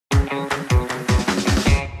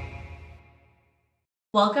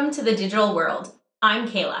Welcome to the digital world. I'm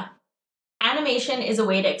Kayla. Animation is a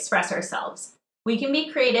way to express ourselves. We can be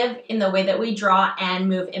creative in the way that we draw and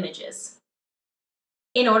move images.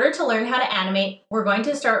 In order to learn how to animate, we're going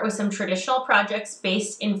to start with some traditional projects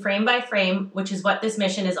based in frame by frame, which is what this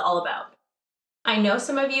mission is all about. I know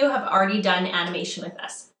some of you have already done animation with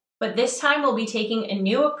us, but this time we'll be taking a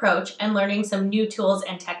new approach and learning some new tools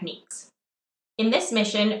and techniques. In this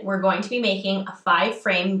mission, we're going to be making a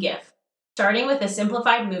 5-frame GIF, starting with a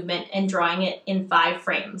simplified movement and drawing it in 5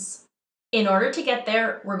 frames. In order to get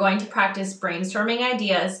there, we're going to practice brainstorming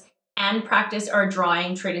ideas and practice our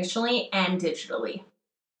drawing traditionally and digitally.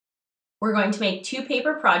 We're going to make 2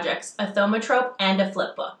 paper projects, a thaumatrope and a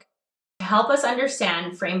flipbook, to help us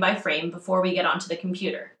understand frame by frame before we get onto the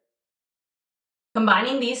computer.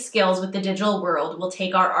 Combining these skills with the digital world will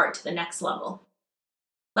take our art to the next level.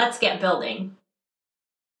 Let's get building.